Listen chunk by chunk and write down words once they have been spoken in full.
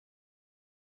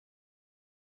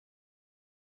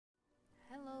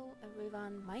Hello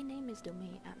everyone, my name is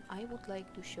Dumi and I would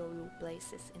like to show you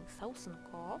places in Southern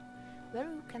Core where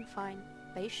you can find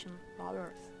passion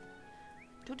flowers.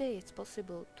 Today it's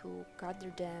possible to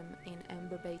gather them in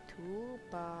Ember Bay too,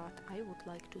 but I would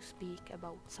like to speak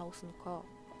about Southern Core.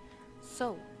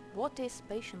 So, what is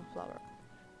passion flower?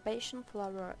 Passion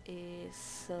flower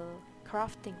is a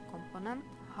crafting component,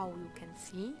 how you can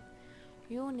see.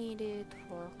 You need it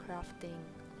for crafting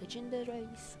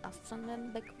legendaries,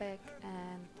 ascendant backpack,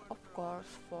 and of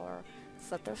course for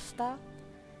starter stuff,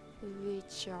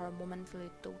 which are momentarily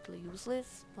totally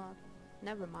useless, but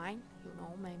never mind, you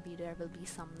know, maybe there will be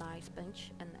some nice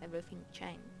bench and everything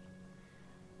change.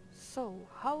 So,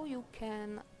 how you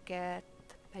can get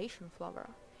passion flower?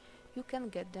 You can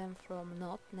get them from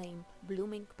node named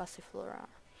blooming Passiflora.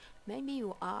 Maybe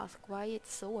you ask why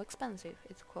it's so expensive.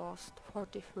 It costs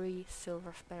 43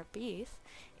 silver per piece.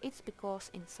 It's because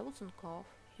in Southern Cove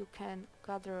you can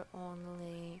gather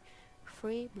only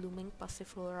 3 blooming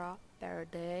Passiflora per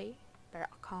day per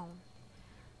account.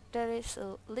 There is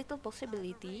a little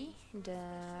possibility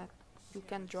that you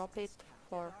can drop it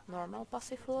for normal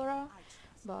Passiflora,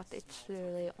 but it's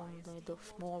really only the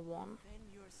small one.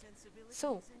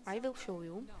 So, I will show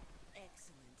you.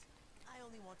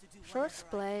 First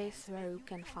place where you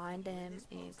can find them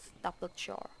is Double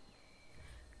Shore.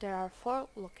 There are 4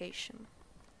 locations.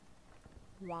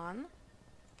 1,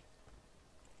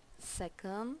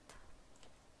 2nd,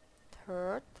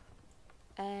 3rd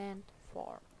and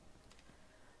 4.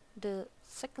 The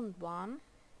second one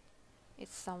is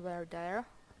somewhere there,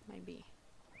 maybe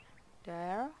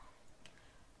there.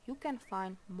 You can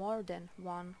find more than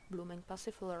one blooming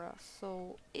Passiflora,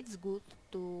 so it's good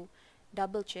to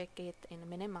double check it in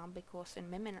minimap, because in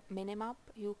minimap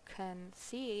you can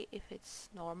see if it's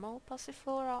normal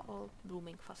Passiflora or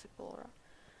blooming Passiflora.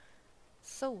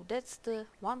 So that's the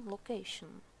one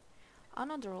location.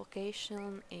 Another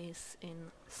location is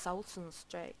in Southern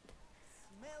Strait.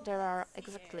 There are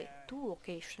exactly 2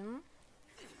 locations.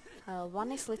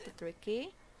 One is little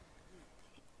tricky.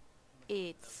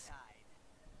 It's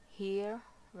here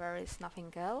where is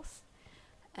nothing else,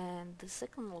 and the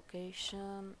second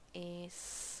location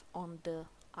is on the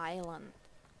island.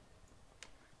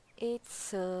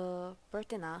 It's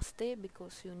pretty nasty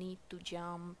because you need to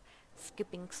jump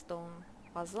skipping stone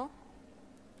puzzle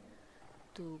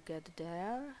to get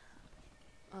there.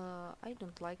 I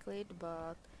don't like it,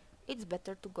 but it's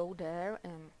better to go there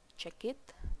and check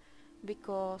it,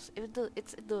 because if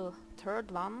it's the third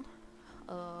one,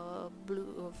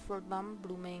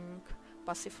 blooming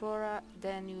Passiflora,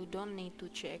 then you don't need to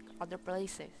check other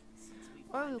places,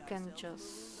 or you can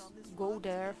just go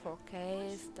there for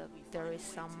case that there is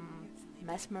some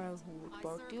mesmer who would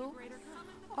port you,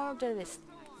 or there is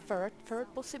third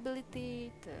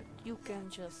possibility that you can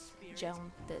just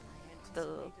jump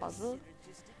the puzzle,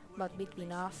 but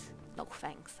between us, no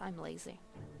thanks, I'm lazy.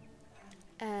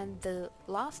 And the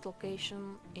last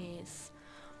location is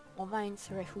Ovine's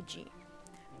Refugee.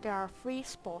 There are 3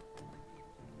 spots.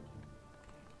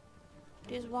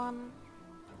 This one,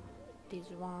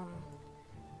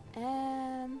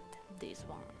 and this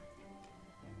one.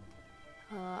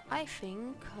 I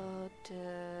think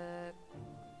that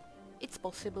it's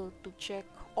possible to check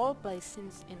all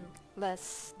places in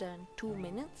less than 2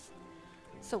 minutes.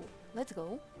 So, let's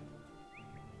go.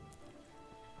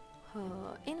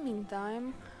 In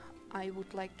meantime, I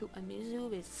would like to amuse you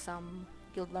with some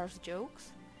Guild Wars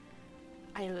jokes.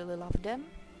 I really love them,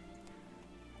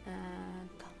 and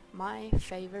my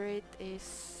favorite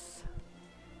is: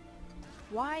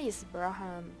 why is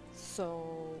Braham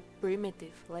so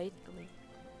primitive lately?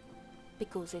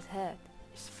 Because his head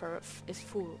is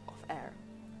full of air.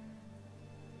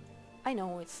 I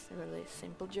know it's a really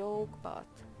simple joke, but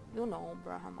you know,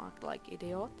 Braham act like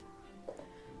idiot.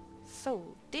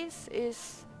 So this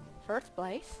is first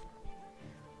place.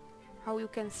 How you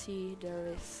can see, there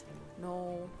is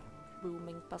no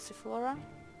blooming Passiflora.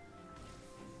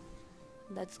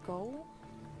 Let's go.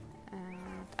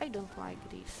 And I don't like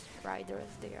these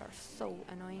riders, they are so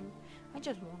annoying. I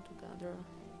just want to gather.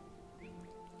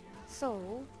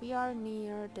 So we are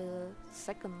near the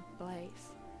second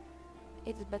place.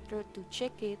 It's better to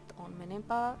check it on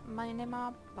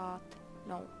minimap, but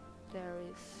no, there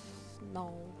is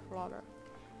no flower.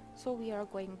 So we are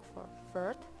going for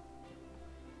third.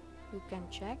 You can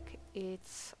check,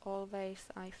 it's always,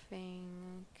 I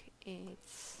think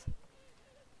it's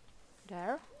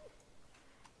there,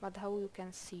 but how you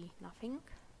can see, nothing.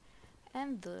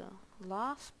 And the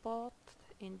last spot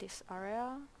in this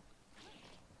area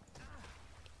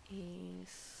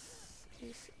is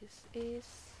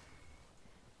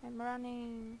I'm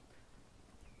running.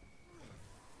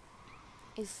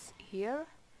 is here,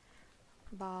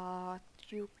 but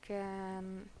you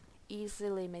can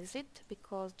easily miss it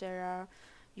because there are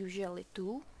usually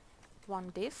two.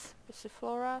 One this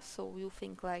Passiflora, so you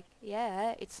think like,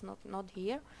 yeah, it's not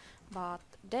here, but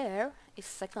there is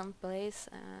second place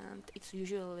and it's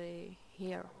usually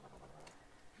here.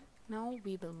 Now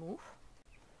we will move.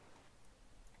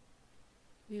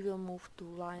 We will move to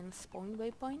Lion's Point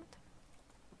waypoint.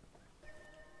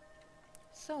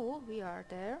 So we are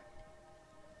there.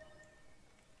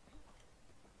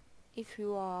 If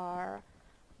you are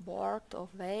bored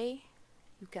of way,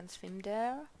 you can swim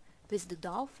there with the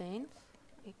dolphins.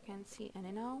 You can't see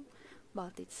any now,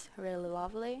 but it's really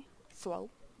lovely. Slow,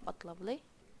 but lovely.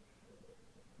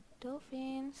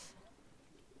 Dolphins.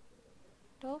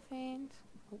 Dolphins.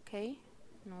 Okay,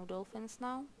 no dolphins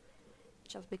now.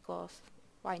 Just because,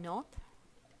 why not?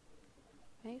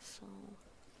 Okay, so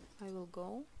I will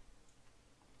go.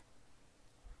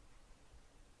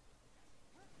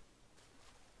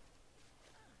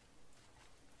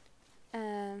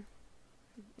 And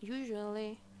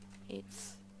usually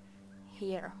it's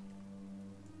here.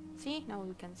 See, now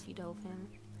you can see dolphin.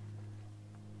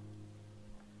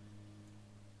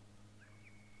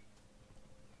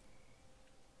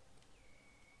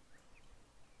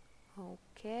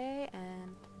 Okay,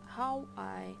 and how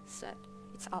I said,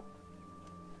 it's up.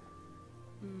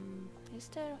 Is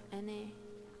there any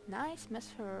nice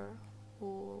messer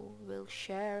who will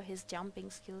share his jumping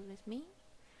skills with me?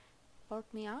 Port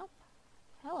me up?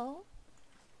 Hello?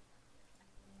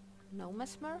 No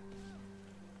mesmer?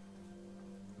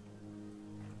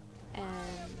 And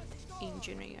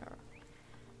engineer.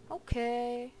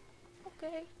 Okay,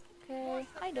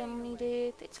 I don't need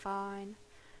it, it's fine.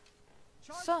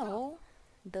 So,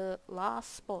 the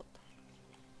last spot.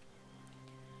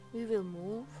 We will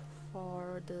move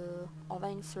for the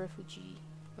Owen's refugee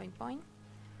waypoint.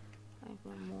 I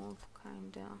will move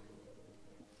kinda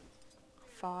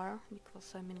far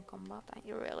because I'm in combat.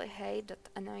 I really hate that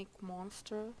annoying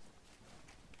monster.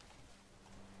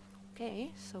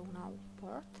 Okay, so now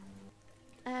port.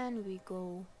 And we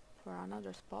go for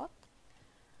another spot.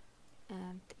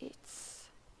 And it's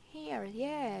here,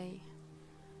 yay!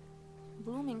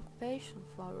 Blooming passion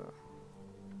flower.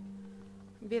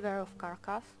 Beware of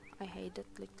carcass. I hate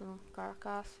that little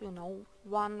carcass. You know,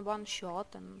 one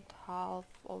shot and half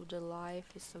of the life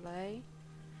is away.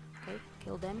 Okay,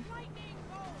 kill them.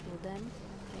 Kill them.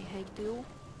 I hate you.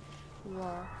 You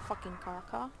are fucking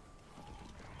carcass.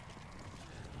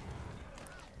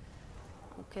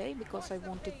 Okay, because I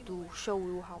wanted to show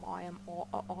you how I am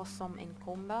awesome in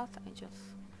combat, I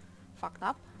just fucked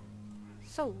up.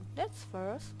 So, that's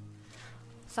first.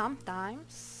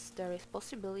 Sometimes there is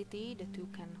possibility that you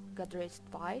can get raised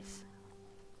twice,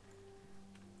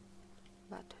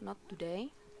 but not today.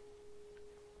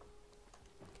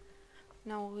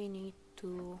 Now we need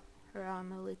to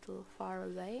run a little far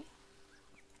away.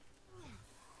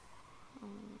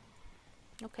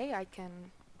 Okay, I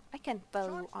can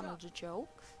tell you another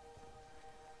joke.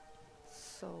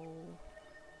 So,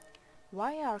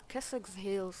 why are Kessex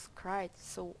Hills cried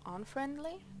so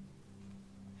unfriendly?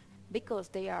 Because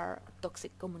they are a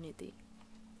toxic community.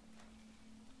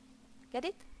 Get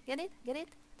it? Get it? Get it?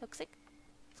 Toxic?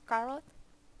 Scarlet?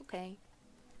 Okay.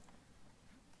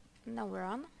 Now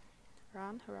run.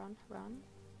 Run, run, run.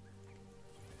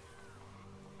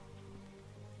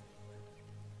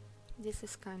 This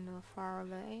is kind of far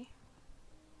away.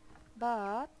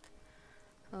 But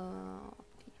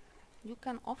you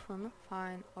can often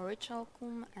find original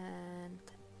cum and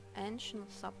ancient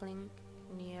sapling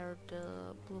near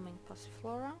the blooming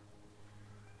Passiflora.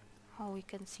 How we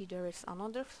can see, there is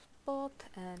another spot,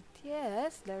 and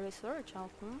yes, there is original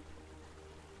cum.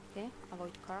 Okay,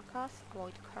 avoid carcass,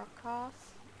 avoid carcass.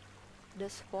 The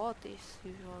spot is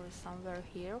usually somewhere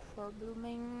here for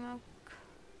blooming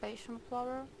passion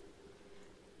flower.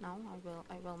 Now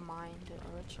I will mine the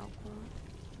original cum.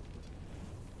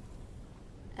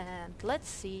 And let's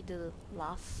see the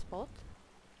last spot.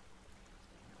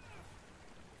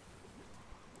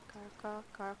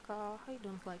 Carca, I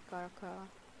don't like carca.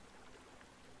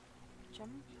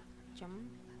 Jump, jump,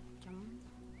 jump.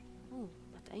 Oh,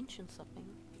 but ancient something.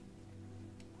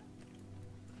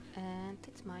 And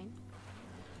it's mine.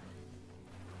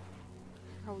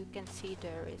 How you can see,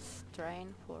 there is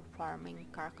terrain for farming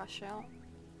carca shell.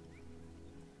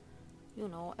 You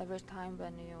know, every time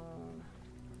when you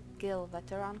kill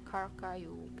veteran carca,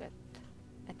 you get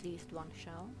at least one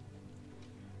shell.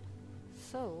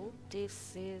 So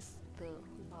this is the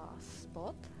last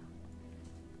spot,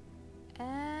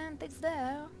 and it's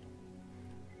there.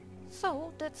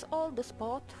 So that's all the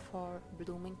spot for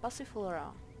blooming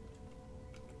Passiflora.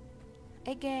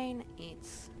 Again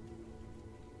it's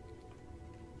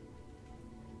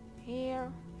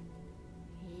here,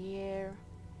 here,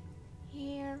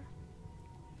 here,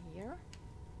 here,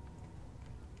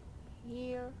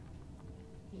 here,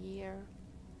 here,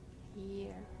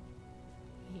 here,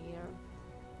 here,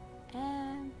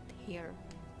 and here.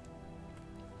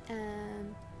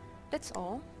 And that's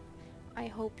all. I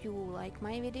hope you like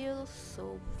my videos,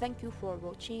 so thank you for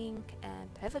watching and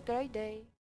have a great day.